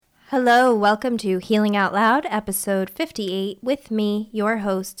Hello, welcome to Healing Out Loud, episode 58, with me, your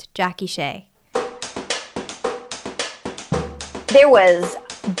host, Jackie Shea. There was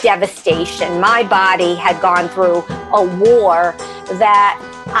devastation. My body had gone through a war that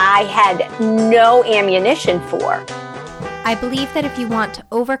I had no ammunition for. I believe that if you want to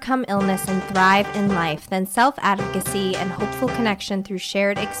overcome illness and thrive in life, then self-advocacy and hopeful connection through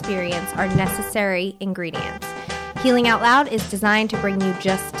shared experience are necessary ingredients. Healing Out Loud is designed to bring you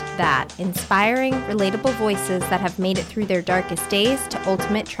just that, inspiring, relatable voices that have made it through their darkest days to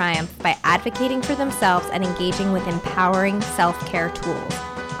ultimate triumph by advocating for themselves and engaging with empowering self-care tools.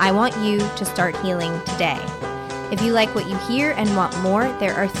 I want you to start healing today. If you like what you hear and want more,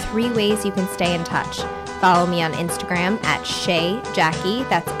 there are 3 ways you can stay in touch. Follow me on Instagram at Shea Jackie,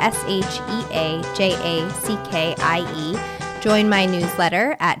 that's SheaJackie. Join my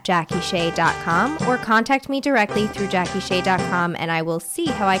newsletter at JackieShea.com or contact me directly through JackieShea.com and I will see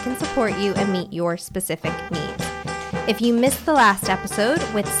how I can support you and meet your specific needs. If you missed the last episode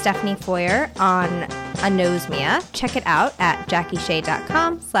with Stephanie Foyer on anosmia, check it out at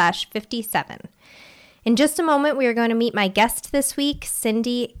JackieShea.com/57. In just a moment, we are going to meet my guest this week,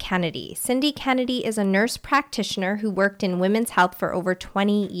 Cindy Kennedy. Cindy Kennedy is a nurse practitioner who worked in women's health for over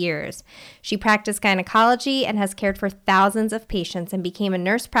 20 years. She practiced gynecology and has cared for thousands of patients and became a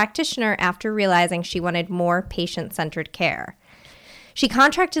nurse practitioner after realizing she wanted more patient-centered care. She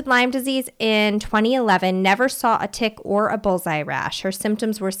contracted Lyme disease in 2011, never saw a tick or a bullseye rash. Her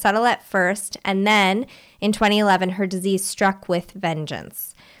symptoms were subtle at first, and then in 2011, her disease struck with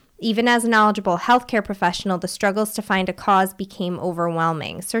vengeance. Even as a knowledgeable healthcare professional, the struggles to find a cause became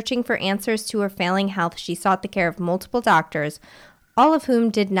overwhelming. Searching for answers to her failing health, she sought the care of multiple doctors, all of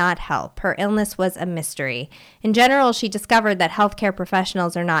whom did not help. Her illness was a mystery. In general, she discovered that healthcare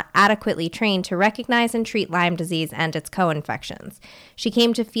professionals are not adequately trained to recognize and treat Lyme disease and its co-infections. She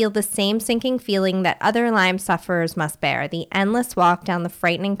came to feel the same sinking feeling that other Lyme sufferers must bear, the endless walk down the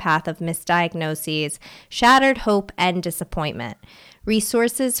frightening path of misdiagnoses, shattered hope, and disappointment.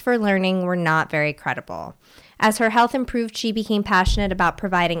 Resources for learning were not very credible. As her health improved, she became passionate about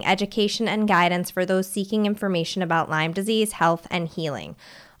providing education and guidance for those seeking information about Lyme disease, health, and healing.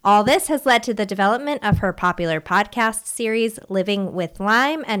 All this has led to the development of her popular podcast series, Living with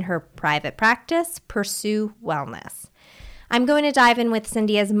Lyme, and her private practice, Pursue Wellness. I'm going to dive in with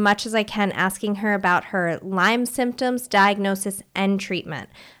Cindy as much as I can, asking her about her Lyme symptoms, diagnosis, and treatment.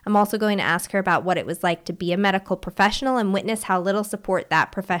 I'm also going to ask her about what it was like to be a medical professional and witness how little support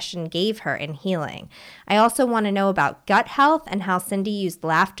that profession gave her in healing. I also want to know about gut health and how Cindy used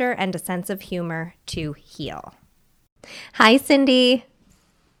laughter and a sense of humor to heal. Hi, Cindy.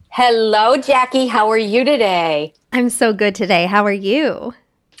 Hello, Jackie. How are you today? I'm so good today. How are you?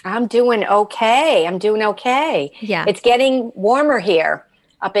 I'm doing okay. Yeah. It's getting warmer here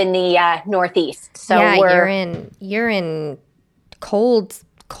up in the Northeast. So yeah, you're in cold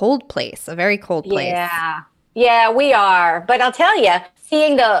place, a very cold place. Yeah, we are. But I'll tell you,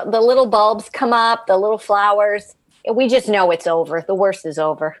 seeing the little bulbs come up, the little flowers, we just know it's over. The worst is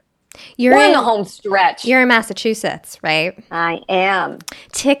over. We're in the home stretch. You're in Massachusetts, right? I am.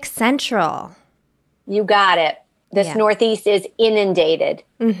 Tick Central. You got it. This Northeast is inundated.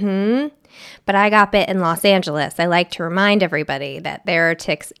 Mm-hmm. But I got bit in Los Angeles. I like to remind everybody that there are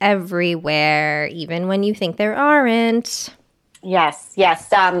ticks everywhere, even when you think there aren't. Yes.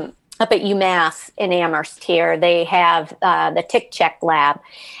 Up at UMass in Amherst here, they have the Tick Check Lab,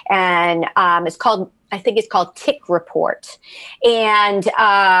 and I think it's called Tick Report. And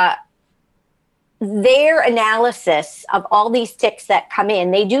their analysis of all these ticks that come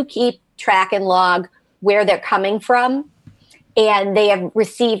in, they do keep track and log where they're coming from, and they have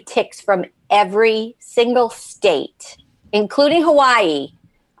received ticks from every single state, including Hawaii,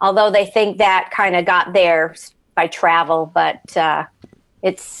 although they think that kind of got there by travel, but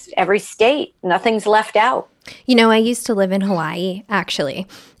it's every state. Nothing's left out. You know, I used to live in Hawaii, actually,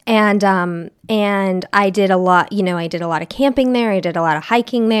 and I did a lot, I did a lot of camping there. I did a lot of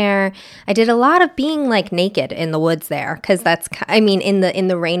hiking there. I did a lot of being like naked in the woods there, because in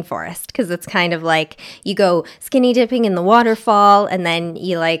the rainforest, because it's kind of like you go skinny dipping in the waterfall and then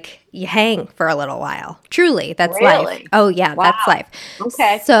you hang for a little while. Truly, that's life. Oh yeah, wow. That's life.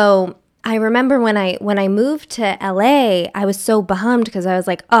 Okay. So I remember when I moved to LA, I was so bummed because I was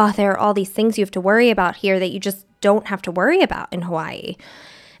like, oh, there are all these things you have to worry about here that you just don't have to worry about in Hawaii.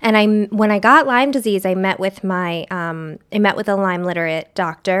 And when I got Lyme disease, I met with a Lyme literate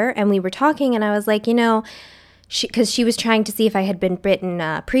doctor, and we were talking, and I was like, because she was trying to see if I had been bitten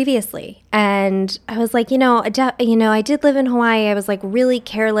previously. And I was like, I did live in Hawaii. I was like really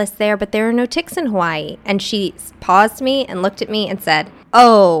careless there, but there are no ticks in Hawaii. And she paused me and looked at me and said,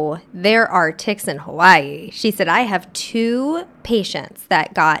 "Oh, there are ticks in Hawaii." She said, "I have 2 patients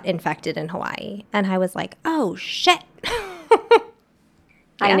that got infected in Hawaii." And I was like, "Oh, shit."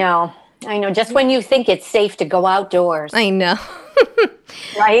 Yeah. I know. Just when you think it's safe to go outdoors. I know.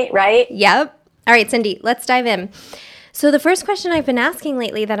 Right? Yep. All right, Cindy, let's dive in. So the first question I've been asking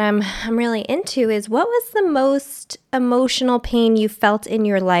lately that I'm really into is, what was the most emotional pain you felt in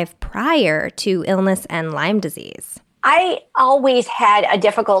your life prior to illness and Lyme disease? I always had a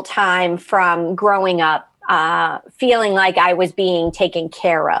difficult time from growing up feeling like I was being taken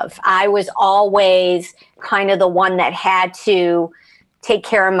care of. I was always kind of the one that had to take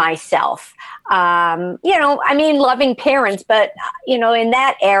care of myself. Loving parents, but, in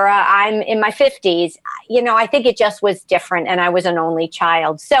that era, I'm in my 50s, I think it just was different, and I was an only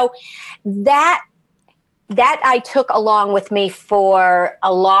child. So that I took along with me for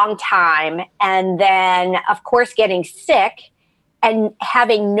a long time. And then, of course, getting sick and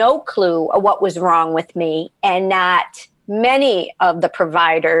having no clue of what was wrong with me, and not many of the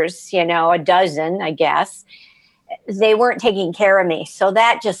providers, a dozen, I guess, they weren't taking care of me. So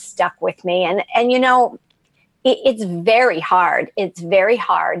that just stuck with me. And it's very hard. It's very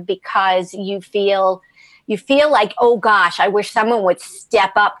hard because you feel like, oh gosh, I wish someone would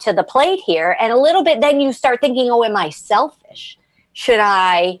step up to the plate here. And a little bit, then you start thinking, oh, am I selfish? Should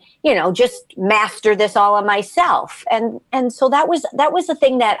I, just master this all on myself? And so that was the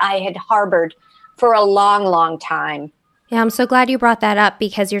thing that I had harbored for a long, long time. Yeah, I'm so glad you brought that up,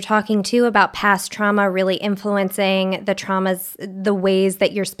 because you're talking too about past trauma really influencing the ways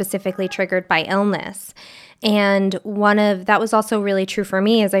that you're specifically triggered by illness. And that was also really true for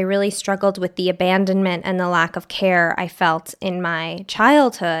me, as I really struggled with the abandonment and the lack of care I felt in my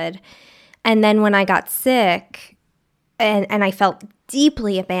childhood. And then when I got sick and I felt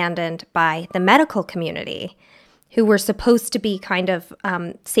deeply abandoned by the medical community, who were supposed to be kind of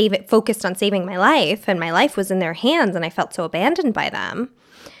focused on saving my life, and my life was in their hands, and I felt so abandoned by them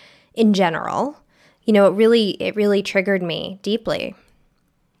in general. It really triggered me deeply.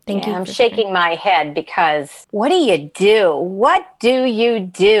 Thank you. I'm shaking my head, because what do you do? What do you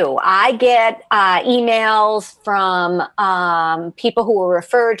do? I get emails from people who were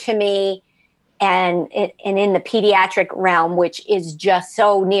referred to me, and in the pediatric realm, which is just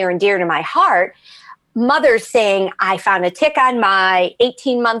so near and dear to my heart, mothers saying, I found a tick on my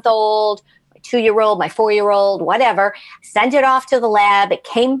 18-month-old, my 2-year-old, my 4-year-old, whatever, sent it off to the lab. It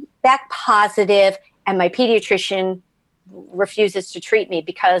came back positive, and my pediatrician refuses to treat me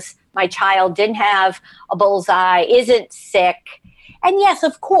because my child didn't have a bullseye, isn't sick. And yes,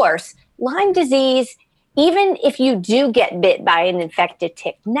 of course, Lyme disease, even if you do get bit by an infected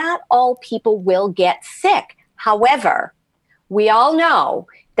tick, not all people will get sick. However, we all know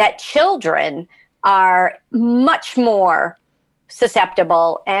that children are much more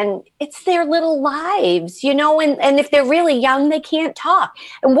susceptible, and it's their little lives, and if they're really young, they can't talk.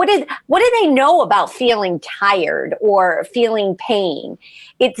 And what do they know about feeling tired or feeling pain?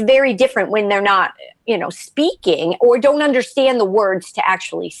 It's very different when they're not, speaking, or don't understand the words to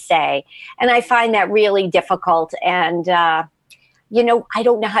actually say. And I find that really difficult. And, I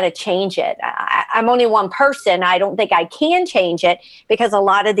don't know how to change it. I'm only one person. I don't think I can change it, because a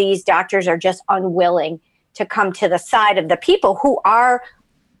lot of these doctors are just unwilling to come to the side of the people who are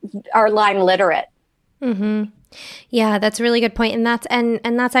Lyme literate. Mm-hmm. Yeah, that's a really good point.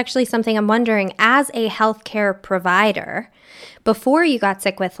 And that's actually something I'm wondering, as a healthcare provider, before you got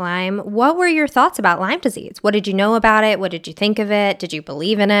sick with Lyme, what were your thoughts about Lyme disease? What did you know about it? What did you think of it? Did you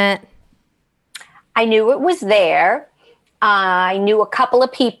believe in it? I knew it was there. I knew a couple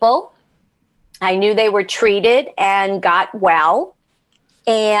of people. I knew they were treated and got well.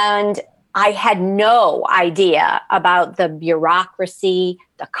 And I had no idea about the bureaucracy,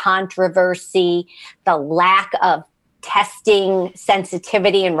 the controversy, the lack of testing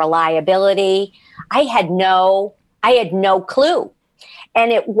sensitivity and reliability. I had no clue.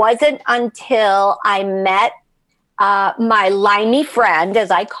 And it wasn't until I met my Limey friend,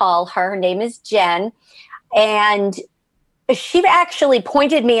 as I call her name is Jen, and she actually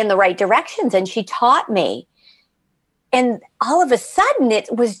pointed me in the right directions, and she taught me. And all of a sudden,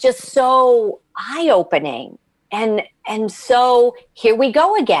 it was just so eye-opening. And so here we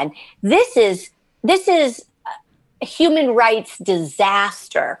go again. This is a human rights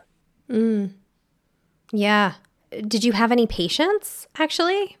disaster. Mm. Yeah. Did you have any patients,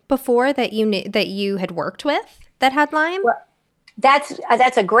 actually, before that you had worked with that had Lyme? Well,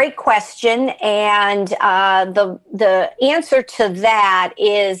 That's a great question, and the answer to that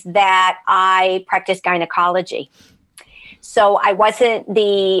is that I practice gynecology. So I wasn't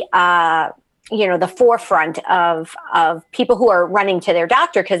the forefront of people who are running to their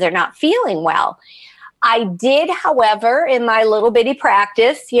doctor because they're not feeling well. I did, however, in my little bitty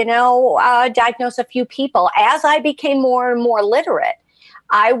practice, diagnose a few people. As I became more and more literate,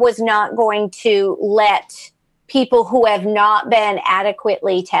 I was not going to let people who have not been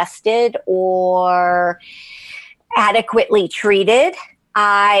adequately tested or adequately treated.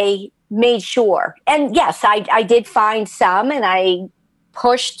 I made sure. And yes, I did find some, and I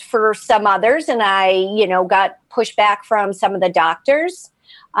pushed for some others, and I, got pushback from some of the doctors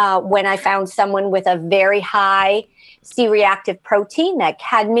when I found someone with a very high C-reactive protein. That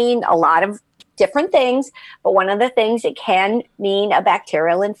can mean a lot of different things, but one of the things, it can mean a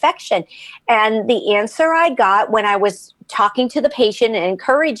bacterial infection. And the answer I got when I was talking to the patient and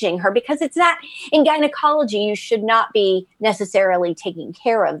encouraging her, because it's not in gynecology, you should not be necessarily taking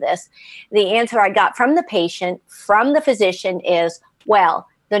care of this. The answer I got from the patient, from the physician is, well,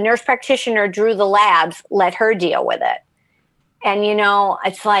 the nurse practitioner drew the labs, let her deal with it. And,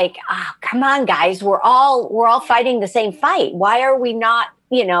 it's like, come on, guys, we're all fighting the same fight. Why are we not,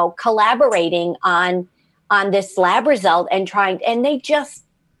 collaborating on this lab result and trying, and they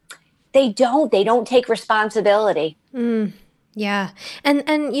don't take responsibility. Yeah. And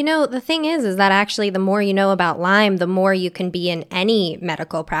the thing is that actually the more you know about Lyme, the more you can be in any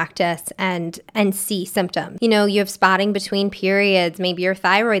medical practice and see symptoms. You have spotting between periods. Maybe your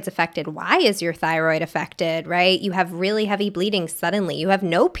thyroid's affected. Why is your thyroid affected, right? You have really heavy bleeding suddenly. You have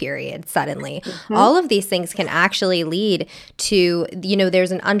no period suddenly. Mm-hmm. All of these things can actually lead to,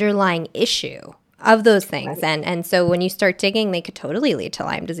 there's an underlying issue of those things. Right. And so when you start digging, they could totally lead to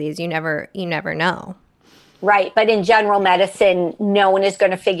Lyme disease. You never know. Right. But in general medicine, no one is going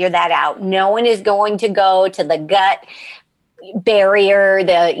to figure that out. No one is going to go to the gut barrier,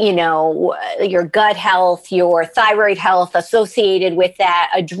 your gut health, your thyroid health associated with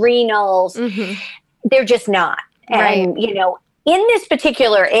that, adrenals. Mm-hmm. They're just not. Right. And, in this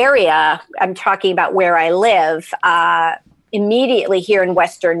particular area, I'm talking about where I live, immediately here in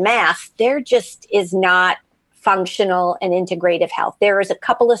Western Mass, there just is not functional and integrative health. There is a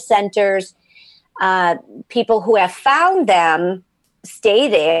couple of centers. People who have found them stay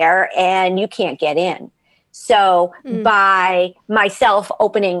there and you can't get in. So by myself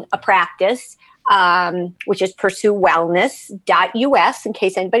opening a practice, which is pursuewellness.us, in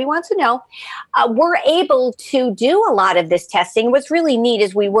case anybody wants to know, we're able to do a lot of this testing. What's really neat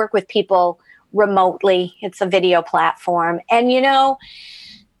is we work with people remotely. It's a video platform. And,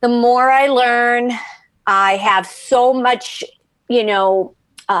 the more I learn, I have so much,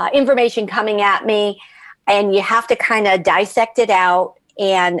 information coming at me, and you have to kind of dissect it out.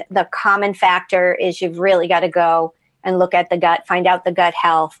 And the common factor is you've really got to go and look at the gut, find out the gut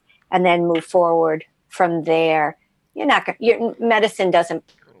health, and then move forward from there. Your medicine doesn't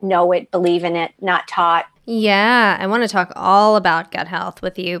know it, believe in it, not taught. Yeah, I want to talk all about gut health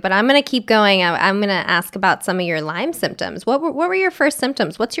with you, but I'm going to keep going. I'm going to ask about some of your Lyme symptoms. What were your first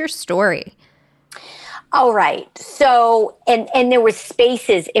symptoms? What's your story? All right. So, and there was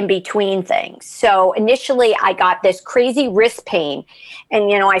spaces in between things. So initially I got this crazy wrist pain, and,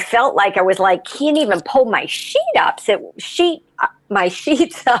 I felt like I was like, can't even pull my sheet up. My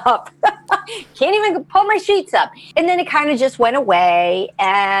sheets up. Can't even pull my sheets up. And then it kind of just went away.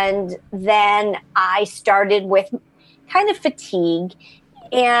 And then I started with kind of fatigue,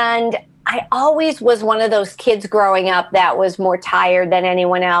 and I always was one of those kids growing up that was more tired than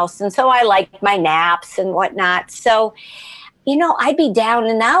anyone else. And so I liked my naps and whatnot. So, I'd be down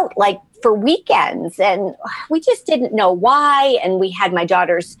and out like for weekends, and we just didn't know why. And we had my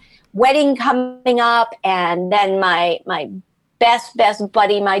daughter's wedding coming up, and then my best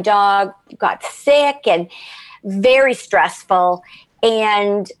buddy, my dog, got sick, and very stressful.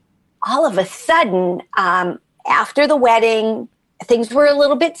 And all of a sudden, after the wedding, things were a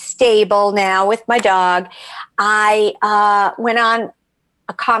little bit stable now with my dog. I went on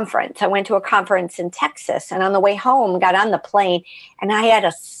a conference. I went to a conference in Texas, and on the way home, got on the plane, and I had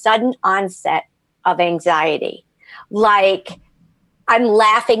a sudden onset of anxiety. Like, I'm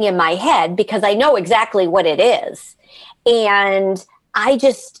laughing in my head because I know exactly what it is. And I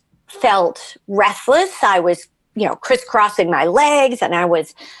just felt restless. I was, crisscrossing my legs, and I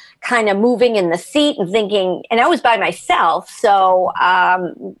was kind of moving in the seat and thinking, and I was by myself. So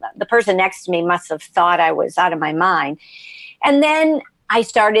the person next to me must have thought I was out of my mind. And then I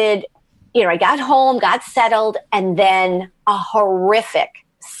started, I got home, got settled, and then a horrific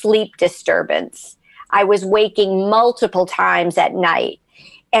sleep disturbance. I was waking multiple times at night.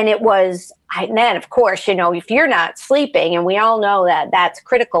 And it was, and then of course, you know, if you're not sleeping, and we all know that that's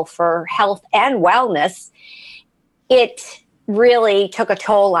critical for health and wellness, it really took a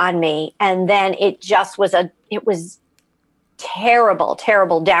toll on me. And then it just was it was terrible,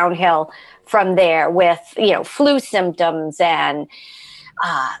 terrible downhill from there with, you know, flu symptoms and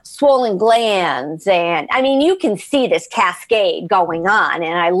swollen glands. And I mean, you can see this cascade going on.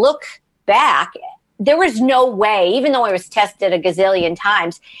 And I look back, there was no way, even though I was tested a gazillion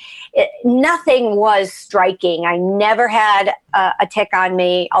times, nothing was striking. I never had a tick on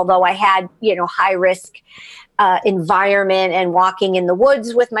me, although I had, you know, high risk environment and walking in the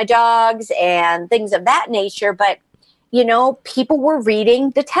woods with my dogs and things of that nature. But, you know, people were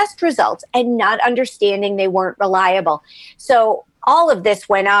reading the test results and not understanding they weren't reliable. So all of this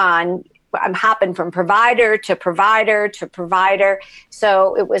went on. I'm hopping from provider to provider to provider.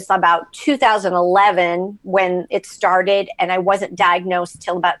 So it was about 2011 when it started, and I wasn't diagnosed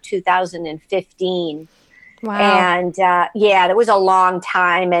till about 2015. Wow. And yeah, it was a long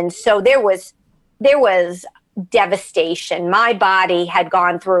time. And so there was devastation. My body had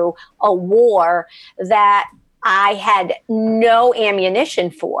gone through a war that I had no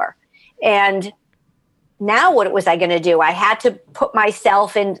ammunition for. And now what was I going to do? I had to put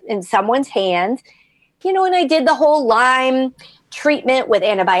myself in someone's hands, you know, and I did the whole Lyme treatment with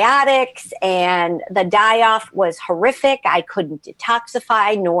antibiotics, and the die-off was horrific. I couldn't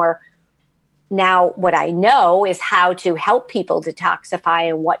detoxify, nor now what I know is how to help people detoxify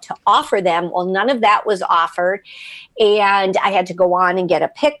and what to offer them. Well, none of that was offered. And I had to go on and get a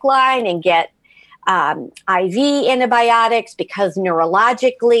PICC line and get IV antibiotics because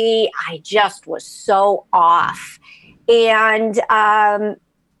neurologically I just was so off. And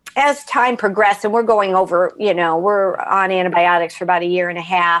as time progressed, and we're going over, you know, we're on antibiotics for about a year and a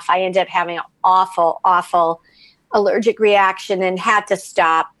half, I ended up having an awful allergic reaction and had to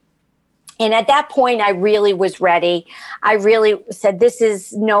stop. And at that point, I really was ready. I really said, this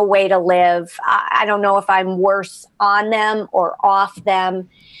is no way to live. I don't know if I'm worse on them or off them.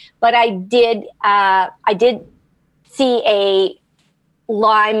 But I did see a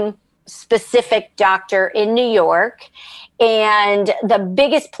Lyme-specific doctor in New York. And the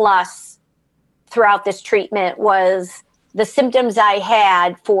biggest plus throughout this treatment was the symptoms I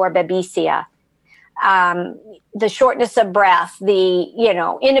had for Babesia. The shortness of breath, the, you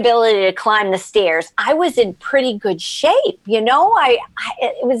know, inability to climb the stairs. I was in pretty good shape, you know.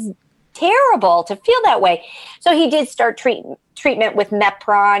 It was terrible to feel that way. So he did start treatment with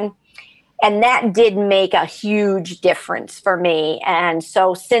Mepron, and that did make a huge difference for me. And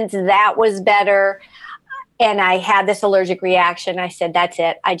so since that was better, and I had this allergic reaction, I said, that's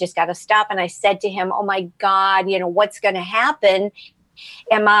it. I just got to stop. And I said to him, oh my God, you know, what's going to happen?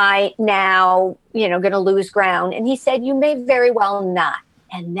 Am I now, you know, going to lose ground? And he said, you may very well not.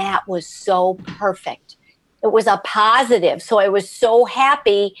 And that was so perfect. It was a positive. So I was so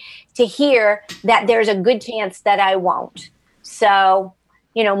happy to hear that there's a good chance that I won't. So,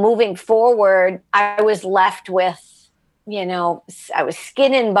 you know, moving forward, I was left with, you know, I was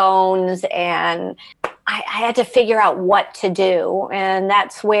skin and bones, and I had to figure out what to do. And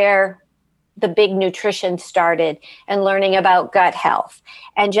that's where the big nutrition started, and learning about gut health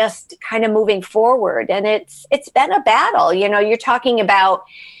and just kind of moving forward. And it's been a battle. You know, you're talking about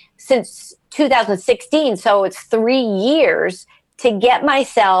since 2016. So it's 3 years to get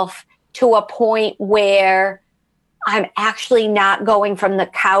myself to a point where I'm actually not going from the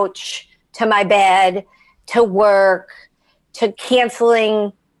couch to my bed, to work, to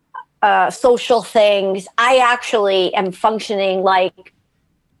canceling social things. I actually am functioning like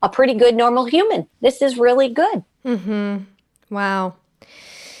a pretty good normal human. This is really good. Mm-hmm. Wow.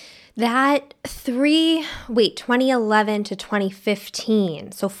 That 2011 to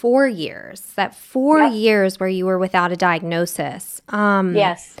 2015, so 4 years, that 4 years where you were without a diagnosis.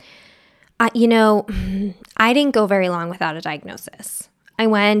 Yes. You know, I didn't go very long without a diagnosis. I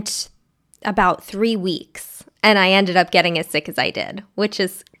went about 3 weeks, and I ended up getting as sick as I did, which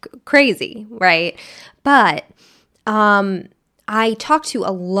is crazy, right? But I talk to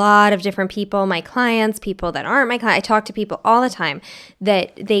a lot of different people, my clients, people that aren't my clients. I talk to people all the time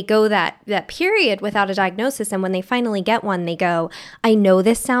that they go that period without a diagnosis, and when they finally get one, they go, I know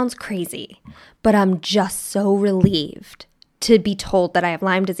this sounds crazy, but I'm just so relieved to be told that I have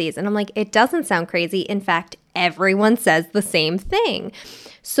Lyme disease. And I'm like, it doesn't sound crazy. In fact, everyone says the same thing.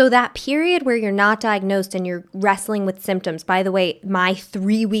 So that period where you're not diagnosed and you're wrestling with symptoms, by the way, my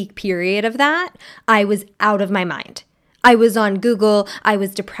 3-week period of that, I was out of my mind. I was on Google. I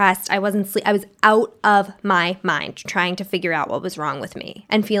was depressed. I wasn't sleep. I was out of my mind trying to figure out what was wrong with me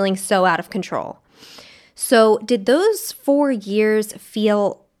and feeling so out of control. So did those 4 years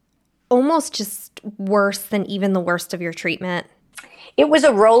feel almost just worse than even the worst of your treatment? It was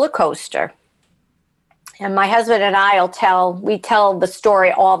a roller coaster. And my husband and I we tell the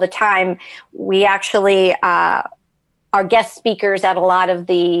story all the time. We actually are guest speakers at a lot of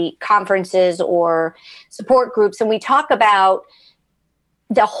the conferences or support groups, and we talk about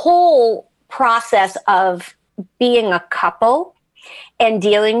the whole process of being a couple and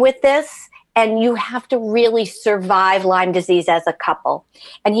dealing with this. And you have to really survive Lyme disease as a couple.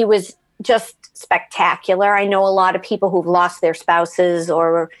 And he was just spectacular. I know a lot of people who've lost their spouses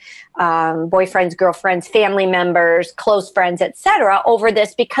or boyfriends, girlfriends, family members, close friends, etc., over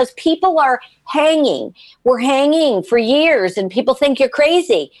this, because people are hanging. We're hanging for years, and people think you're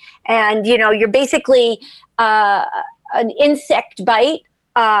crazy. And you're basically an insect bite,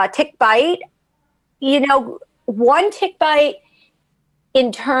 tick bite. One tick bite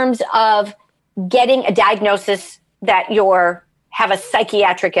in terms of getting a diagnosis that have a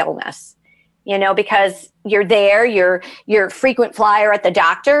psychiatric illness, because you're there, you're a frequent flyer at the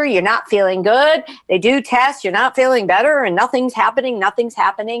doctor, you're not feeling good, they do tests, you're not feeling better, and nothing's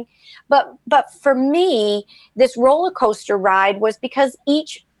happening. But for me, this roller coaster ride was because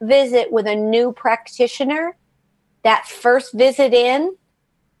each visit with a new practitioner, that first visit in,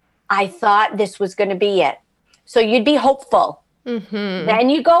 I thought this was going to be it. So you'd be hopeful. Mm-hmm. Then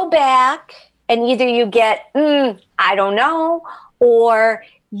you go back and either you get, I don't know, or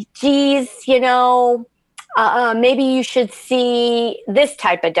geez, maybe you should see this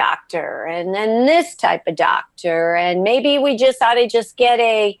type of doctor and then this type of doctor. And maybe we just ought to just get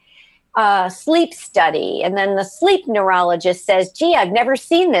a sleep study. And then the sleep neurologist says, gee, I've never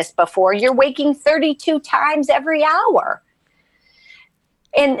seen this before. You're waking 32 times every hour.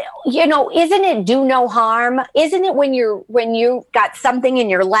 And, isn't it do no harm? Isn't it when you got something in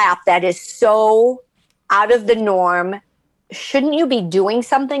your lap that is so out of the norm, shouldn't you be doing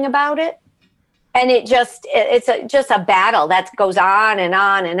something about it? And it's just a battle that goes on and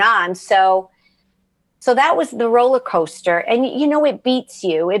on and on. So that was the roller coaster. And, it beats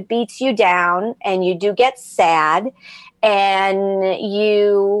you down, and you do get sad. And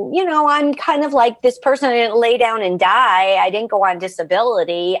I'm kind of like this person. I didn't lay down and die. I didn't go on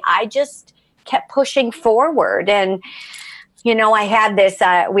disability. I just kept pushing forward. And, I had this,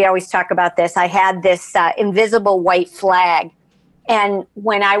 we always talk about this. I had this invisible white flag. And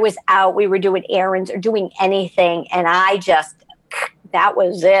when I was out, we were doing errands or doing anything. And that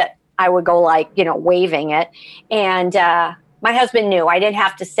was it. I would go waving it. And, my husband knew. I didn't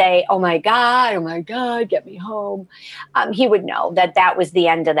have to say, oh my God, get me home. He would know that was the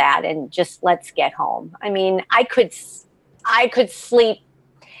end of that, and just let's get home. I mean, I could sleep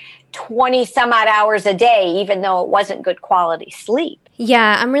 20 some odd hours a day, even though it wasn't good quality sleep.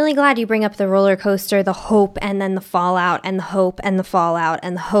 Yeah, I'm really glad you bring up the roller coaster, the hope and then the fallout, and the hope and the fallout,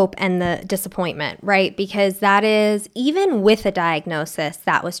 and the hope and the disappointment, right? Because that is, even with a diagnosis,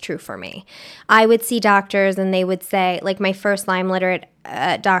 that was true for me. I would see doctors and they would say, like my first Lyme literate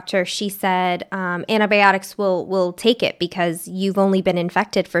doctor, she said, antibiotics will take it because you've only been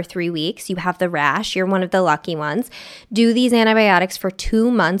infected for 3 weeks. You have the rash. You're one of the lucky ones. Do these antibiotics for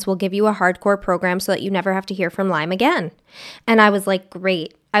 2 months. We'll give you a hardcore program so that you never have to hear from Lyme again. And I was like,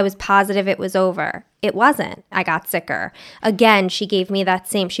 great. I was positive it was over. It wasn't. I got sicker. Again, she gave me that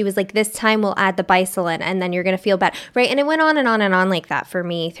same, she was like, this time we'll add the Bisolin and then you're going to feel better. Right. And it went on and on and on like that for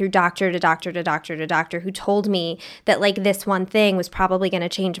me, through doctor to doctor to doctor to doctor, who told me that like this one thing was probably going to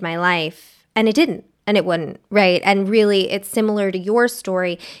change my life. And it didn't. And it wouldn't. Right. And really, it's similar to your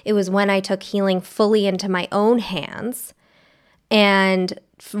story. It was when I took healing fully into my own hands and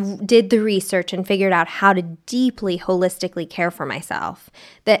did the research and figured out how to deeply holistically care for myself.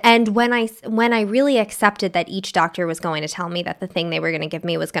 And when I really accepted that each doctor was going to tell me that the thing they were going to give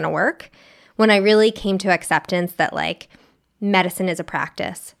me was going to work, when I really came to acceptance that like medicine is a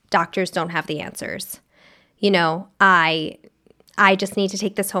practice, doctors don't have the answers. I just need to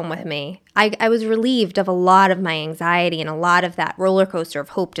take this home with me. I was relieved of a lot of my anxiety and a lot of that roller coaster of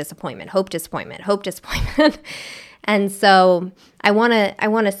hope, disappointment, hope, disappointment, hope, disappointment. And so I want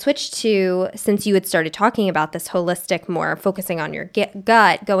to switch to, since you had started talking about this holistic, more focusing on your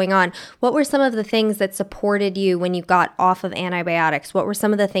gut going on, what were some of the things that supported you when you got off of antibiotics? What were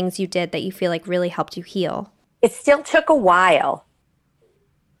some of the things you did that you feel like really helped you heal? It still took a while.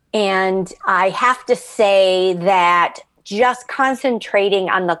 And I have to say that just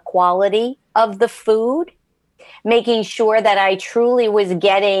concentrating on the quality of the food, making sure that I truly was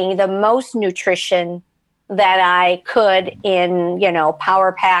getting the most nutrition that I could in,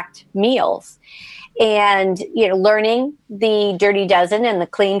 power-packed meals. And, learning the Dirty Dozen and the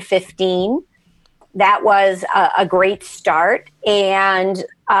Clean 15 that was a great start. And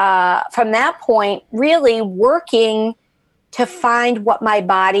from that point, really working to find what my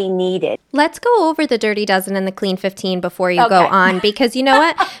body needed. Let's go over the Dirty Dozen and the Clean 15 before you go on, because you know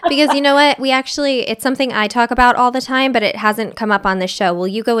what? We actually, it's something I talk about all the time, but it hasn't come up on this show. Will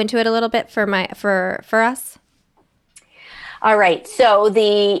you go into it a little bit for us? All right. So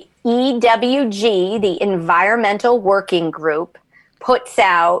the EWG, the Environmental Working Group, puts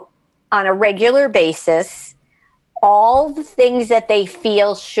out on a regular basis all the things that they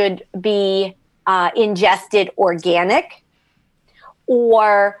feel should be ingested organic,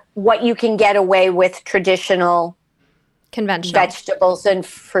 or what you can get away with conventional vegetables and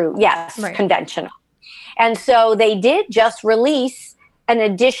fruit. Yes, right. Conventional. And so they did just release an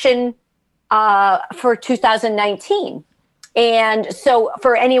edition for 2019. And so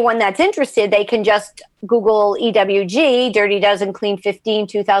for anyone that's interested, they can just Google EWG, Dirty Dozen Clean 15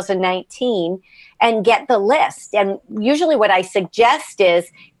 2019, and get the list. And usually what I suggest is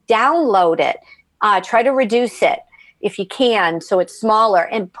download it, try to reduce it if you can, so it's smaller,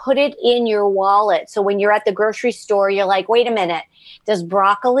 and put it in your wallet. So when you're at the grocery store, you're like, wait a minute, does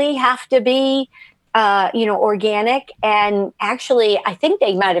broccoli have to be, organic? And actually, I think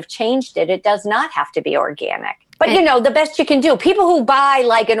they might have changed it. It does not have to be organic. But, the best you can do. People who buy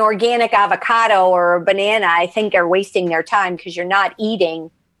like an organic avocado or a banana, I think are wasting their time, because you're not eating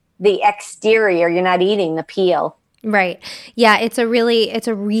the exterior. You're not eating the peel. Right. Yeah, it's a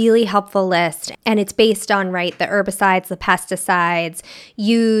really helpful list, and it's based on, right, the herbicides, the pesticides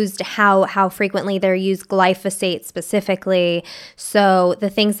used, how frequently they're used, glyphosate specifically. So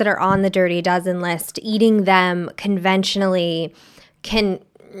the things that are on the Dirty Dozen list, eating them conventionally can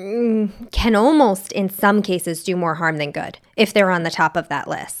almost in some cases do more harm than good if they're on the top of that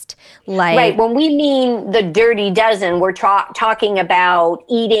list. Right. When we mean the Dirty Dozen, we're talking about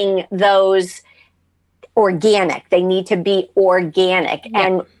eating those organic. They need to be organic. Yeah.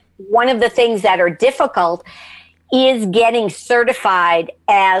 And one of the things that are difficult is getting certified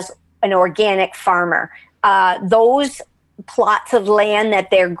as an organic farmer. Those plots of land that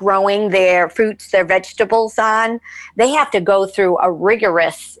they're growing their fruits, their vegetables on, they have to go through a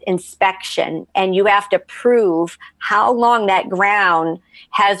rigorous inspection, and you have to prove how long that ground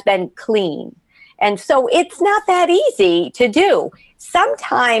has been clean. And so it's not that easy to do.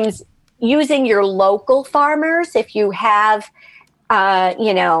 Sometimes using your local farmers, if you have,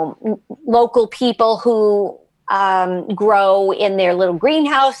 local people who grow in their little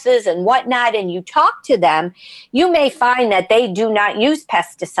greenhouses and whatnot, and you talk to them, you may find that they do not use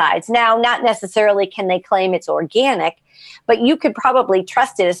pesticides. Now, not necessarily can they claim it's organic, but you could probably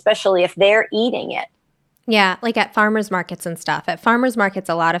trust it, especially if they're eating it. Yeah, like at farmers markets and stuff. At farmers markets,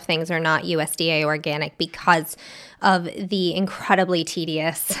 a lot of things are not USDA organic because of the incredibly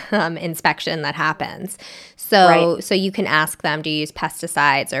tedious inspection that happens. So you can ask them, do you use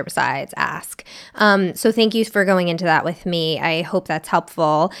pesticides, herbicides? Ask. So thank you for going into that with me. I hope that's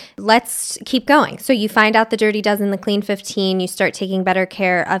helpful. Let's keep going. So you find out the Dirty Dozen, the Clean 15, you start taking better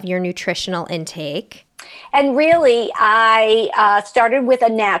care of your nutritional intake. And really, I started with a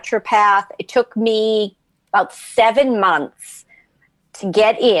naturopath. It took me about 7 months to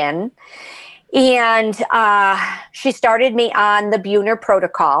get in. And she started me on the Buhner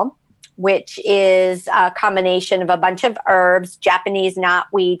protocol, which is a combination of a bunch of herbs. Japanese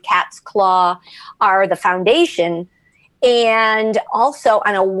knotweed, cat's claw are the foundation. And also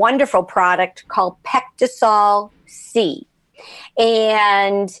on a wonderful product called Pectisol C.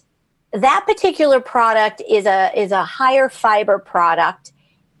 And that particular product is a higher fiber product,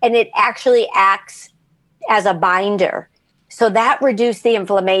 and it actually acts as a binder. So that reduced the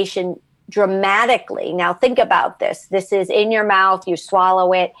inflammation dramatically. Now think about this. This is in your mouth, you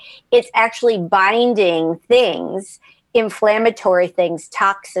swallow it. It's actually binding things, inflammatory things,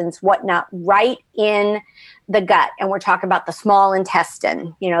 toxins, whatnot, right in the gut. And we're talking about the small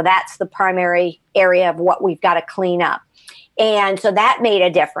intestine. That's the primary area of what we've got to clean up. And so that made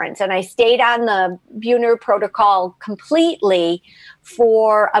a difference. And I stayed on the Buhner protocol completely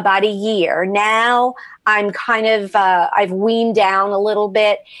for about a year. Now I'm kind of, I've weaned down a little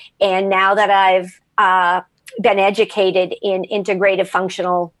bit. And now that I've been educated in integrative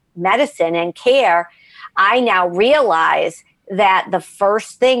functional medicine and care, I now realize that the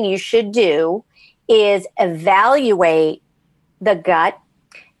first thing you should do is evaluate the gut.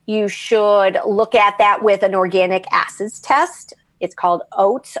 You should look at that with an organic acids test. It's called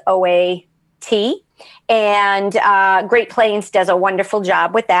OATS, OA tea. And Great Plains does a wonderful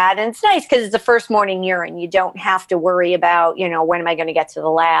job with that. And it's nice because it's the first morning urine. You don't have to worry about, when am I going to get to the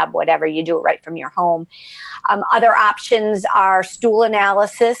lab, whatever. You do it right from your home. Other options are stool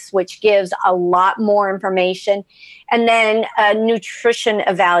analysis, which gives a lot more information. And then a nutrition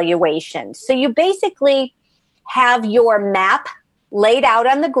evaluation. So you basically have your map laid out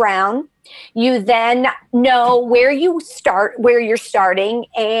on the ground. You then know where you're starting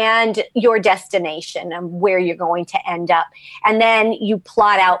and your destination and where you're going to end up. And then you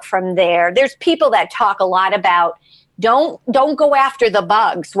plot out from there. There's people that talk a lot about don't go after the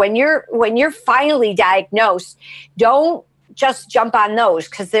bugs. When you're finally diagnosed, don't just jump on those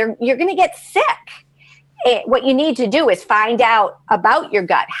because you're going to get sick. What you need to do is find out about your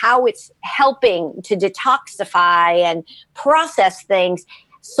gut, how it's helping to detoxify and process things.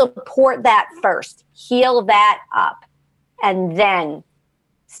 Support that first, heal that up, and then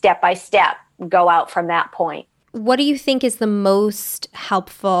step by step go out from that point. What do you think is the most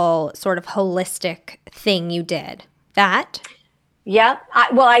helpful sort of holistic thing you did? That? Yep.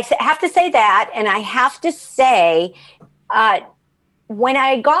 I have to say that, and I have to say, when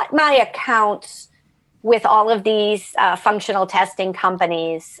I got my accounts with all of these functional testing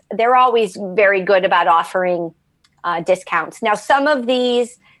companies, they're always very good about offering discounts. Now, some of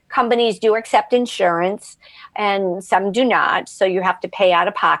these companies do accept insurance and some do not. So you have to pay out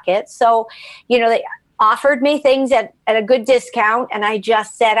of pocket. So, they offered me things at a good discount. And I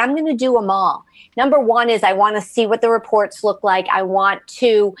just said, I'm going to do them all. Number one is I want to see what the reports look like. I want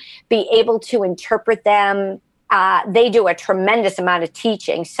to be able to interpret them. They do a tremendous amount of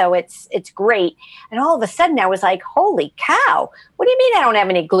teaching, so it's great. And all of a sudden I was like, holy cow, what do you mean I don't have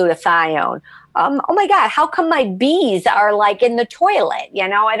any glutathione? Oh my God, how come my bees are like in the toilet?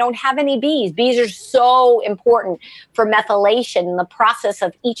 I don't have any bees. Bees are so important for methylation and the process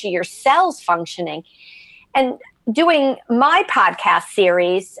of each of your cells functioning. And doing my podcast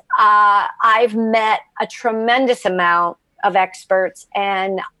series, I've met a tremendous amount of experts,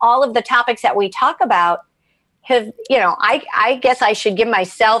 and all of the topics that we talk about have, I guess I should give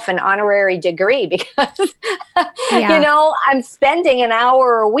myself an honorary degree because, I'm spending an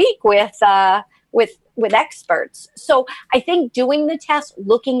hour a week with experts. So I think doing the test,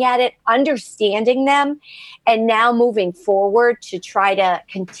 looking at it, understanding them, and now moving forward to try to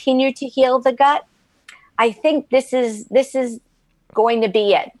continue to heal the gut, I think this is going to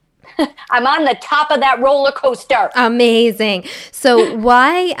be it. I'm on the top of that roller coaster. Amazing. So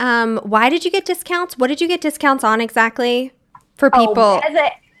why did you get discounts? What did you get discounts on exactly for people?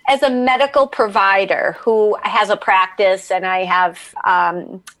 As a medical provider who has a practice, and I have,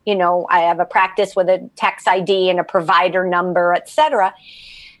 I have a practice with a tax ID and a provider number, et cetera.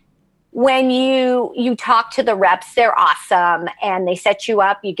 When you talk to the reps, they're awesome, and they set you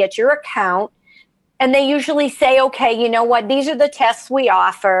up, you get your account. And they usually say, okay, you know what? These are the tests we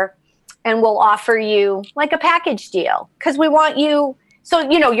offer, and we'll offer you like a package deal because we want you. So,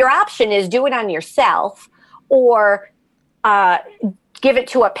 your option is do it on yourself or give it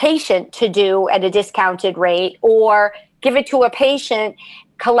to a patient to do at a discounted rate, or give it to a patient,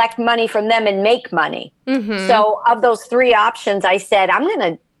 collect money from them and make money. Mm-hmm. So of those three options, I said, I'm going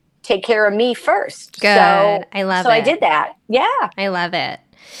to take care of me first. Good. I love it. So I did that. Yeah. I love it.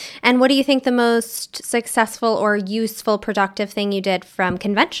 And what do you think the most successful or useful, productive thing you did from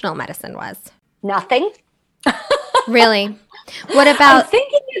conventional medicine was? Nothing. Really? What about... I'm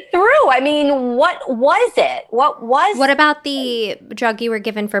thinking it through. I mean, what was it? What about the drug you were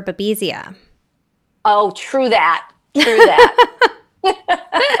given for Babesia? Oh, true that.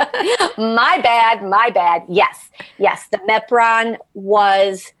 My bad. Yes. The Mepron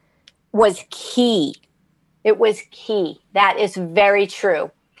was key. It was key. That is very true.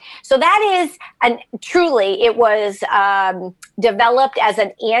 So that is, and truly, it was developed as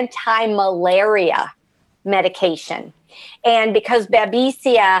an anti-malaria medication. And because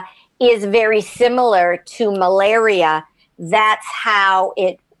Babesia is very similar to malaria, that's how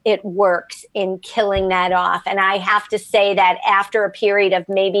it works in killing that off. And I have to say that after a period of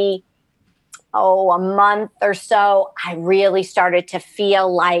maybe, a month or so, I really started to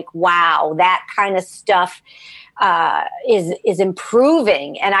feel like, wow, that kind of stuff is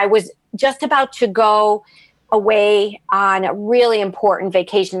improving. And I was just about to go away on a really important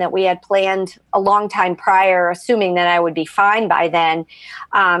vacation that we had planned a long time prior, assuming that I would be fine by then,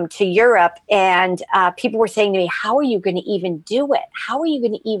 to Europe. And people were saying to me, how are you going to even do it? How are you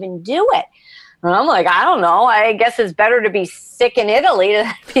going to even do it? And I'm like, I don't know. I guess it's better to be sick in Italy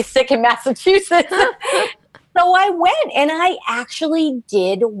than be sick in Massachusetts. So I went, and I actually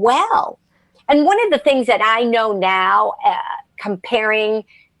did well. And one of the things that I know now, comparing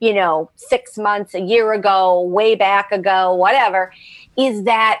 6 months, a year ago, way back ago, whatever, is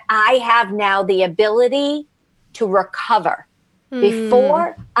that I have now the ability to recover.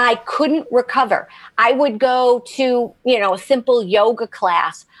 Before, I couldn't recover. I would go to, a simple yoga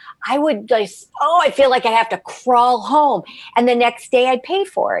class. I would just, I feel like I have to crawl home. And the next day I'd pay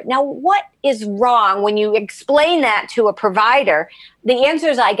for it. Now, what is wrong when you explain that to a provider? The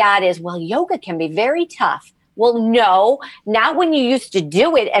answers I got is, well, yoga can be very tough. Well, no, not when you used to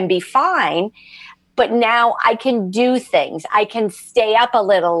do it and be fine. But now I can do things. I can stay up a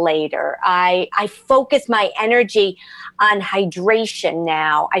little later. I focus my energy on hydration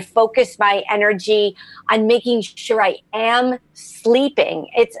now. I focus my energy on making sure I am sleeping.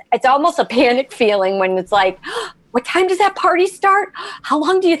 It's almost a panic feeling when it's like, what time does that party start? How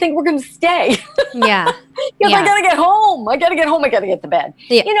long do you think we're going to stay? Yeah. Because I got to get home. I got to get to bed.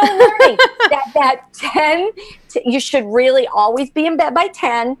 Yeah. Learning that 10, you should really always be in bed by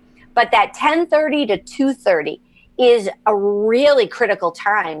 10. But that 10:30 to 2:30 is a really critical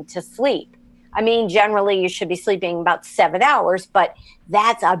time to sleep. I mean, generally you should be sleeping about 7 hours, but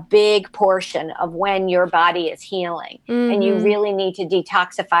that's a big portion of when your body is healing. Mm-hmm. And you really need to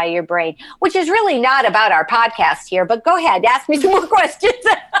detoxify your brain, which is really not about our podcast here, but go ahead, ask me some more questions.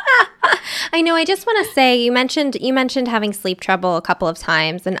 I know. I just want to say, you mentioned having sleep trouble a couple of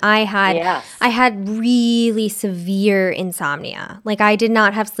times, and I had really severe insomnia. Like, I did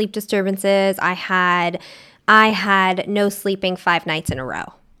not have sleep disturbances. I had no sleeping 5 nights in a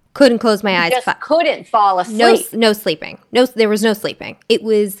row. Couldn't close my eyes. Just couldn't fall asleep. No sleeping. There was no sleeping.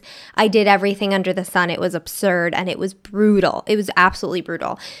 I did everything under the sun. It was absurd, and it was brutal. It was absolutely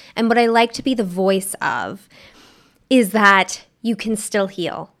brutal. And what I like to be the voice of is that you can still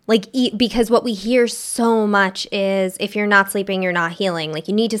heal. Because what we hear so much is, if you're not sleeping, you're not healing. Like,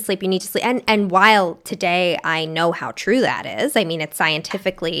 you need to sleep. And while today I know how true that is, I mean, it's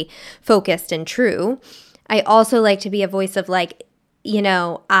scientifically focused and true, I also like to be a voice of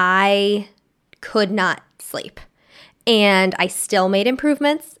I could not sleep, and I still made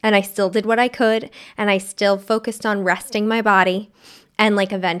improvements, and I still did what I could, and I still focused on resting my body. And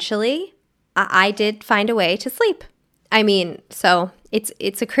eventually I did find a way to sleep. I mean, so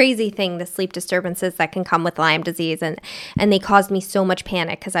it's a crazy thing, the sleep disturbances that can come with Lyme disease. And they caused me so much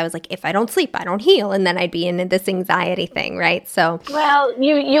panic because I was like, if I don't sleep, I don't heal. And then I'd be in this anxiety thing, right? So, well,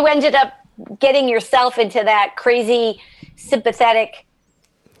 you ended up getting yourself into that crazy sympathetic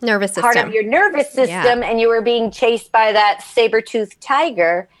nervous system, part of your nervous system, and you were being chased by that saber-toothed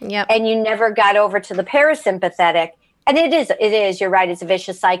tiger. Yep. And you never got over to the parasympathetic. And it is, you're right, it's a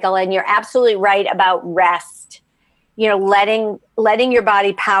vicious cycle. And you're absolutely right about rest. Letting your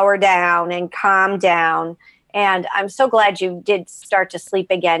body power down and calm down. And I'm so glad you did start to sleep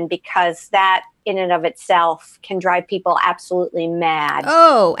again, because that in and of itself can drive people absolutely mad.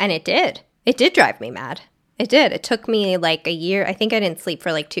 Oh, and it did. It did drive me mad. It did. It took me like a year. I think I didn't sleep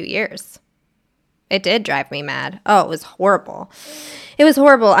for like 2 years. It did drive me mad. Oh, it was horrible. It was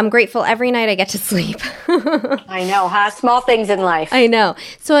horrible. I'm grateful every night I get to sleep. I know, huh? Small things in life. I know.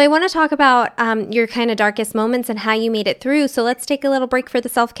 So I want to talk about your kind of darkest moments and how you made it through. So let's take a little break for the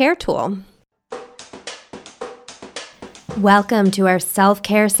self-care tool. Welcome to our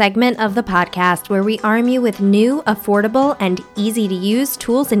self-care segment of the podcast, where we arm you with new, affordable, and easy-to-use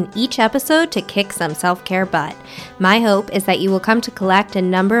tools in each episode to kick some self-care butt. My hope is that you will come to collect a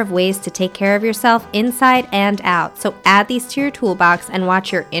number of ways to take care of yourself inside and out. So add these to your toolbox and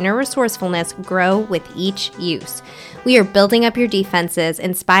watch your inner resourcefulness grow with each use. We are building up your defenses,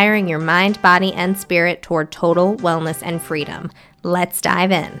 inspiring your mind, body, and spirit toward total wellness and freedom. Let's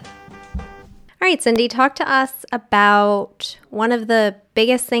dive in. All right, Cindy, talk to us about one of the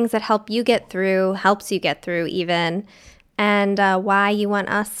biggest things that helps you get through even, and why you want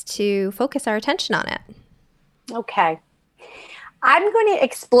us to focus our attention on it. Okay. I'm going to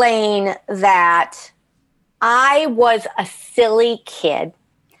explain that I was a silly kid.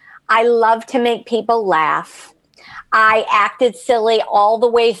 I love to make people laugh. I acted silly all the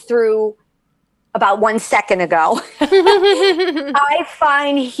way through about 1 second ago. I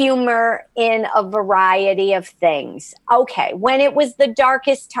find humor in a variety of things. Okay, when it was the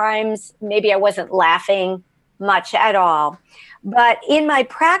darkest times, maybe I wasn't laughing much at all. But in my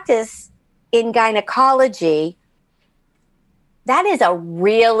practice in gynecology, that is a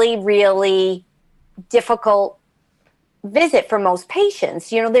really, really difficult visit for most patients.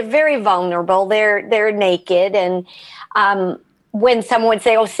 They're very vulnerable. They're naked, and when someone would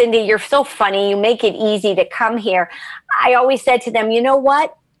say, "Oh, Cindy, you're so funny. You make it easy to come here," I always said to them, you know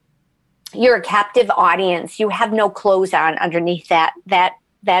what? You're a captive audience. You have no clothes on underneath that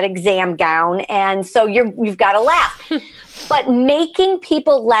that exam gown, and so you've got to laugh. But making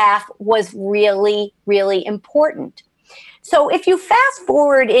people laugh was really, really important. So if you fast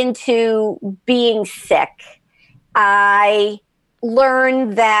forward into being sick, I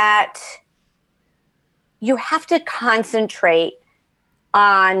learned that you have to concentrate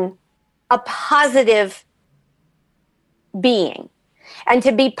on a positive being. And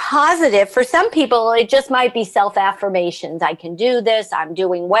to be positive, for some people, it just might be self-affirmations. I can do this, I'm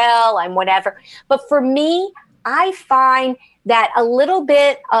doing well, I'm whatever. But for me, I find that a little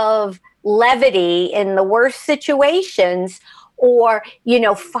bit of levity in the worst situations, or,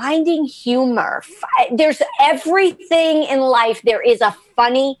 finding humor. There's everything in life. There is a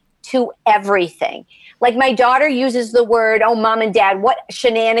funny to everything. Like my daughter uses the word, oh, mom and dad, what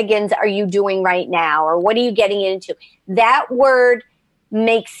shenanigans are you doing right now? Or what are you getting into? That word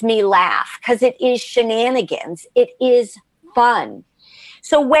makes me laugh because it is shenanigans. It is fun.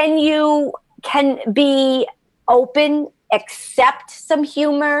 So when you can be open, accept some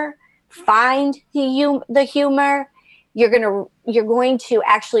humor, find the humor, you're going to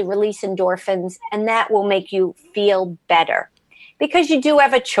actually release endorphins, and that will make you feel better because you do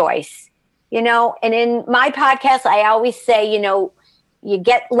have a choice, and in my podcast, I always say, you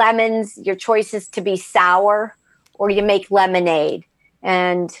get lemons, your choice is to be sour or you make lemonade.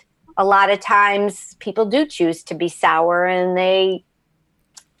 And a lot of times people do choose to be sour, and they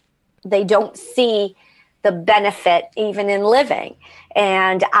don't see the benefit even in living.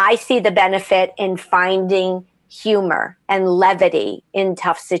 And I see the benefit in finding humor and levity in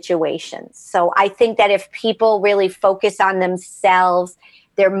tough situations. So I think that if people really focus on themselves,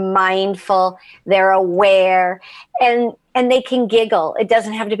 they're mindful, they're aware, and they can giggle. It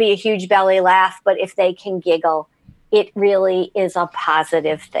doesn't have to be a huge belly laugh, but if they can giggle, it really is a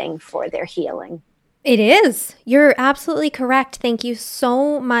positive thing for their healing. It is. You're absolutely correct. Thank you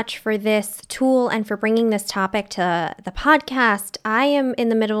so much for this tool and for bringing this topic to the podcast. I am in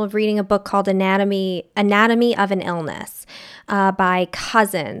the middle of reading a book called Anatomy of an Illness by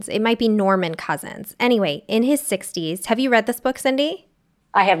Cousins. It might be Norman Cousins. Anyway, in his 60s. Have you read this book, Cindy?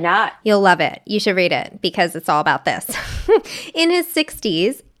 I have not. You'll love it. You should read it because it's all about this. In his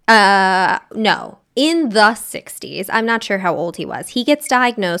 60s, in the 60s, I'm not sure how old he was, he gets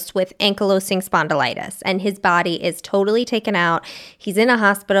diagnosed with ankylosing spondylitis, and his body is totally taken out. He's in a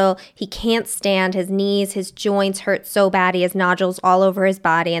hospital. He can't stand his knees. His joints hurt so bad. He has nodules all over his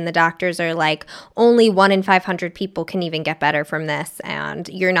body, and the doctors are like, only 1 in 500 people can even get better from this, and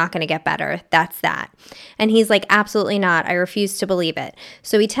you're not going to get better. That's that. And he's like, absolutely not. I refuse to believe it.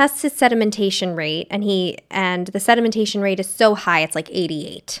 So he tests his sedimentation rate, and the sedimentation rate is so high, it's like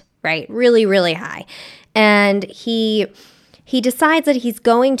 88. Right? Really, really high. And he decides that he's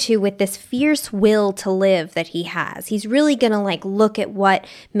going to, with this fierce will to live that he has, he's really going to look at what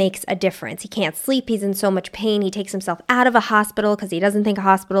makes a difference. He can't sleep. He's in so much pain. He takes himself out of a hospital because he doesn't think a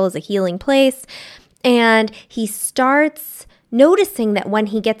hospital is a healing place. And he starts noticing that when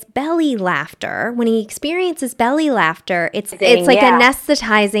he gets belly laughter, when he experiences belly laughter, it's like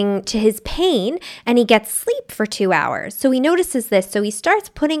anesthetizing to his pain, and he gets sleep for 2 hours. So he notices this. So he starts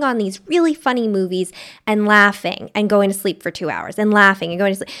putting on these really funny movies and laughing and going to sleep for 2 hours and laughing and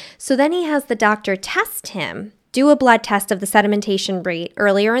going to sleep. So then he has the doctor test him, do a blood test of the sedimentation rate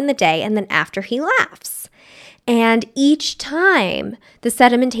earlier in the day and then after he laughs. And each time, the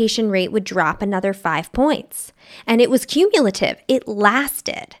sedimentation rate would drop another 5 points. And it was cumulative. It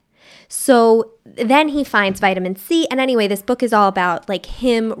lasted. So then he finds vitamin C. And anyway, this book is all about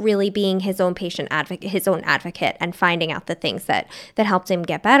him really being his own advocate, and finding out the things that helped him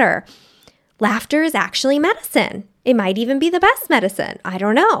get better. Laughter is actually medicine. It might even be the best medicine. I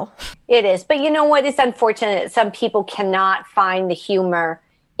don't know. It is. But you know what? It's unfortunate that some people cannot find the humor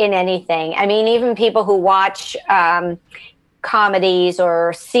in anything. I mean, even people who watch comedies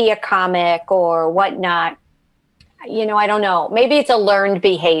or see a comic or whatnot, I don't know. Maybe it's a learned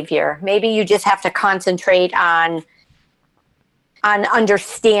behavior. Maybe you just have to concentrate on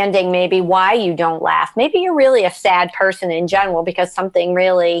understanding maybe why you don't laugh. Maybe you're really a sad person in general because something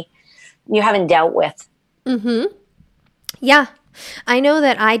really you haven't dealt with. Mm-hmm. Yeah. I know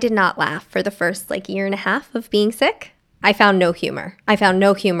that I did not laugh for the first year and a half of being sick. I found no humor. I found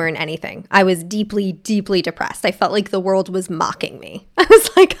no humor in anything. I was deeply, deeply depressed. I felt like the world was mocking me. I was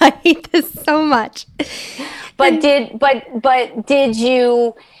like, I hate this so much. But did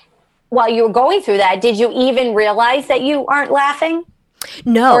you, while you were going through that, did you even realize that you aren't laughing?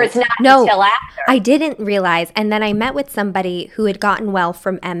 No. Or it's not until after? I didn't realize. And then I met with somebody who had gotten well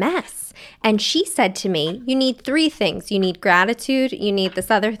from MS. And she said to me, you need 3 things. You need gratitude. You need this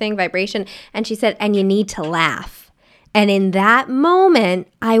other thing, vibration. And she said, and you need to laugh. And in that moment,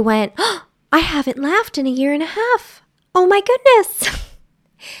 I went, oh, I haven't laughed in a year and a half. Oh my goodness.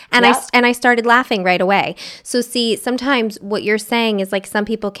 And I started laughing right away. So see, sometimes what you're saying is like some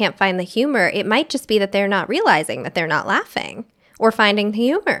people can't find the humor. It might just be that they're not realizing that they're not laughing or finding the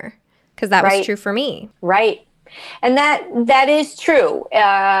humor, because that was true for me. Right. And that is true.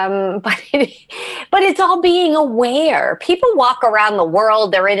 But it's all being aware. People walk around the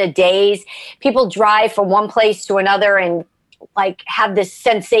world. They're in a daze. People drive from one place to another and like have this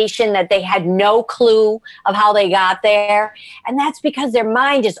sensation that they had no clue of how they got there. And that's because their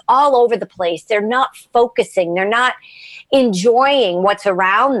mind is all over the place. They're not focusing. They're not enjoying what's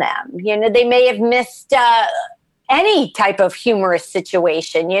around them. You know, they may have missed any type of humorous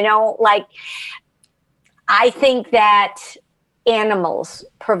situation, you know, like I think that animals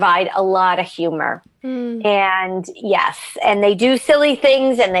provide a lot of humor. And yes, and they do silly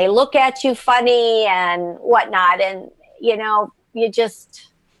things and they look at you funny and whatnot. And, you know,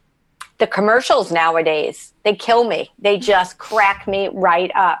 the commercials nowadays, they kill me. They just crack me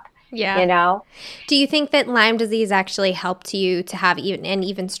right up. Yeah. You know? Do you think that Lyme disease actually helped you to have an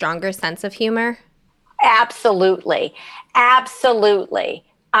even stronger sense of humor? Absolutely. Absolutely.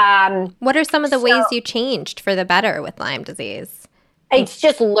 What are some of the ways you changed for the better with Lyme disease? It's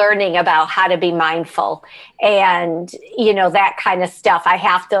just learning about how to be mindful and, you know, that kind of stuff. I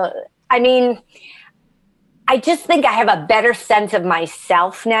just think I have a better sense of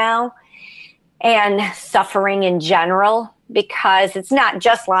myself now and suffering in general, because it's not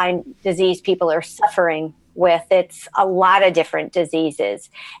just Lyme disease people are suffering with. It's a lot of different diseases.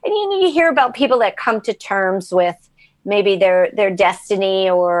 And you hear about people that come to terms with maybe their destiny,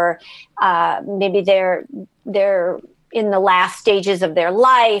 or maybe they're in the last stages of their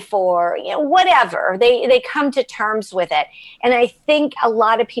life, or whatever. They come to terms with it. And I think a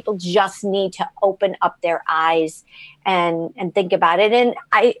lot of people just need to open up their eyes and think about it. And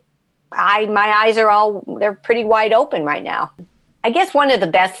my eyes they're pretty wide open right now. I guess one of the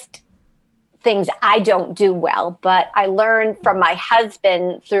best things I don't do well, but I learned from my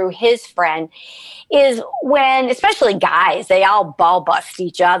husband through his friend, is when, especially guys, they all ball bust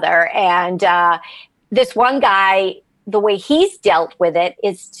each other. And this one guy, the way he's dealt with it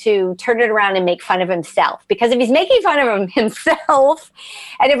is to turn it around and make fun of himself. Because if he's making fun of himself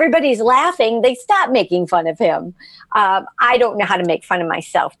and everybody's laughing, they stop making fun of him. I don't know how to make fun of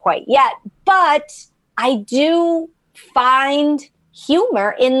myself quite yet, but I do find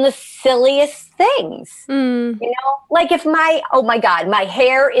humor in the silliest things. Like if my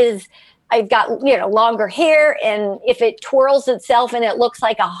hair is, I've got, longer hair, and if it twirls itself and it looks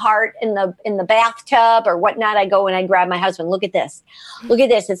like a heart in the bathtub or whatnot, I go and I grab my husband. Look at this.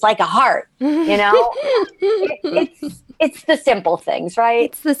 It's like a heart, it's the simple things,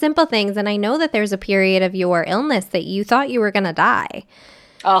 right? It's the simple things. And I know that there's a period of your illness that you thought you were going to die.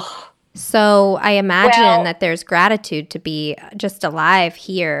 Oh, so I imagine that there's gratitude to be just alive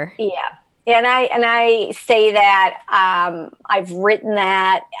here. Yeah. And I say that, I've written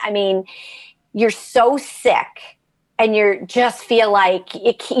that. I mean, you're so sick and you just feel like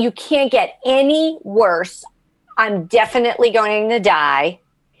you can't get any worse. I'm definitely going to die.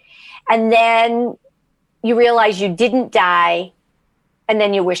 And then you realize you didn't die, and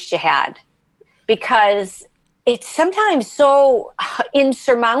then you wished you had, because it's sometimes so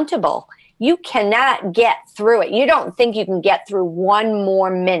insurmountable. You cannot get through it. You don't think you can get through one more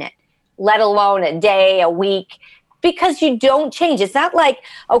minute, let alone a day, a week, because you don't change. It's not like,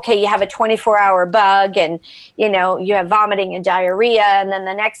 okay, you have a 24-hour bug and, you have vomiting and diarrhea, and then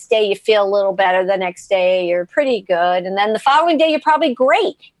the next day you feel a little better. The next day you're pretty good. And then the following day you're probably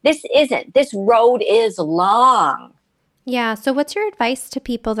great. This isn't. This road is long. Yeah. So what's your advice to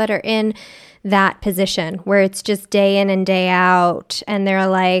people that are in that position where it's just day in and day out and they're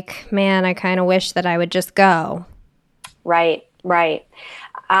like, man, I kind of wish that I would just go? Right.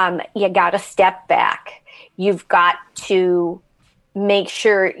 You got to step back. You've got to make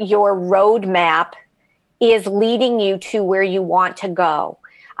sure your roadmap is leading you to where you want to go.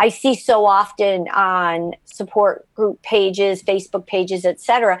 I see so often on support group pages, Facebook pages,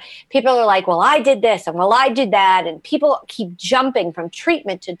 etc., people are like, well, I did this and well, I did that. And people keep jumping from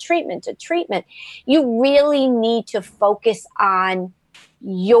treatment to treatment to treatment. You really need to focus on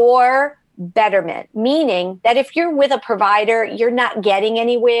your betterment, meaning that if you're with a provider, you're not getting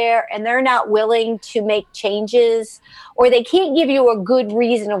anywhere and they're not willing to make changes, or they can't give you a good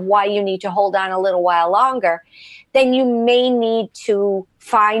reason of why you need to hold on a little while longer, then you may need to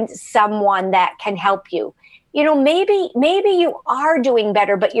find someone that can help you. Maybe you are doing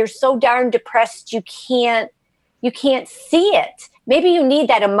better, but you're so darn depressed you can't see it. Maybe you need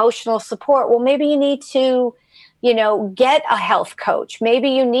that emotional support. Well, maybe you need to get a health coach. Maybe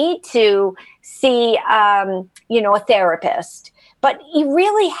you need to see, a therapist. But you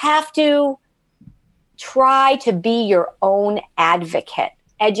really have to try to be your own advocate.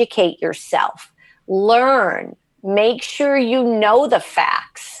 Educate yourself. Learn. Make sure you know the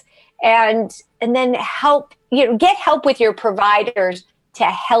facts. And then get help with your providers to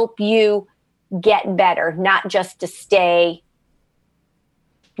help you get better, not just to stay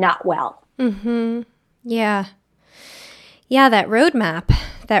not well. Mm-hmm. Yeah. Yeah, that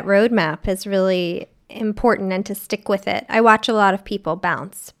roadmap is really important, and to stick with it. I watch a lot of people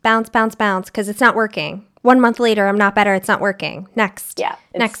bounce because it's not working. 1 month later, I'm not better. It's not working. Next. Yeah.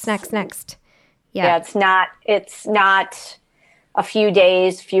 Next. Yeah. It's not a few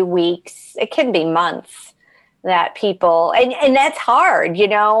days, few weeks. It can be months that people, and that's hard,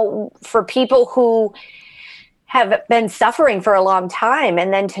 for people who have been suffering for a long time.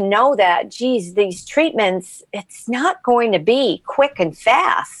 And then to know that, geez, these treatments, it's not going to be quick and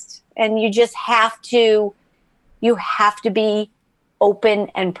fast. And you just have to be open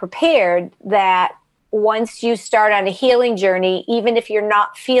and prepared that once you start on a healing journey, even if you're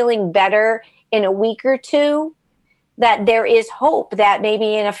not feeling better in a week or two, that there is hope that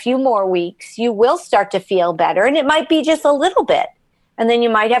maybe in a few more weeks you will start to feel better. And it might be just a little bit. And then you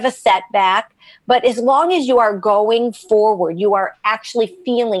might have a setback. But as long as you are going forward, you are actually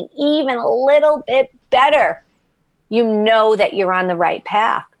feeling even a little bit better, you know that you're on the right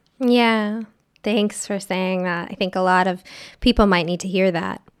path. Yeah. Thanks for saying that. I think a lot of people might need to hear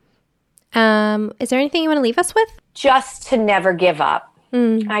that. Is there anything you want to leave us with? Just to never give up.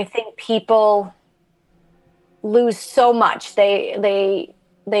 I think people lose so much. They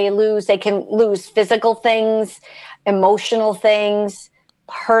can lose physical things, emotional things,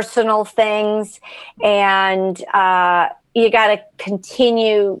 personal things, and you got to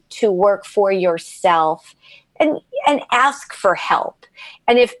continue to work for yourself and ask for help.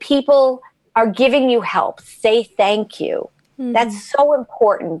 And if people are giving you help, say thank you. Mm-hmm. That's so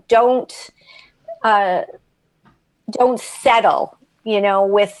important. Don't settle.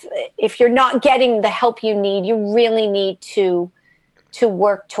 If you're not getting the help you need, you really need to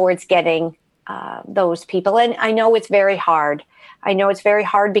work towards getting those people. And I know it's very hard. I know it's very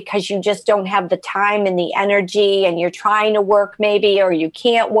hard because you just don't have the time and the energy, and you're trying to work maybe, or you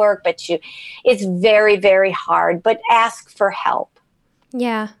can't work, but it's very, very hard. But ask for help.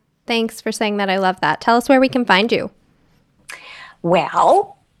 Yeah. Thanks for saying that. I love that. Tell us where we can find you.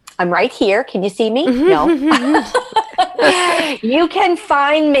 Well, I'm right here. Can you see me? No. You can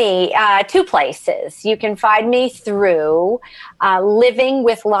find me two places. You can find me through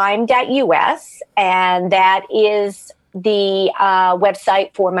livingwithlyme.us, and that is the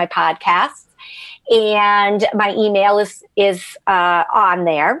website for my podcast. And my email is on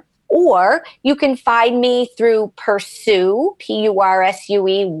there. Or you can find me through Pursue, Pursue,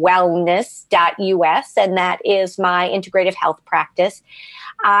 wellness.us, and that is my integrative health practice.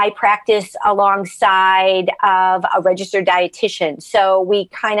 I practice alongside of a registered dietitian. So we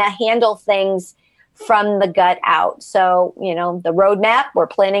kind of handle things from the gut out. So, the roadmap, we're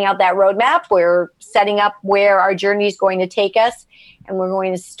planning out that roadmap. We're setting up where our journey is going to take us. And we're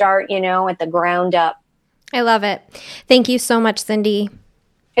going to start, at the ground up. I love it. Thank you so much, Cindy.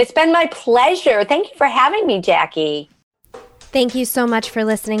 It's been my pleasure. Thank you for having me, Jackie. Thank you so much for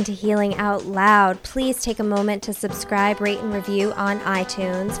listening to Healing Out Loud. Please take a moment to subscribe, rate, and review on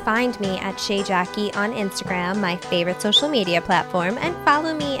iTunes. Find me at Shay Jackie on Instagram, my favorite social media platform, and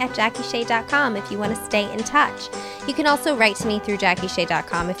follow me at JackieShay.com if you want to stay in touch. You can also write to me through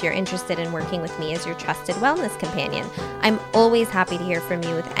JackieShay.com if you're interested in working with me as your trusted wellness companion. I'm always happy to hear from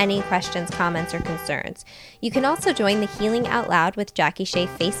you with any questions, comments, or concerns. You can also join the Healing Out Loud with Jackie Shay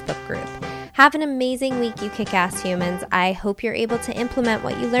Facebook group. Have an amazing week, you kick-ass humans. I hope you're able to implement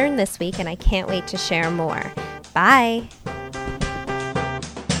what you learned this week, and I can't wait to share more. Bye.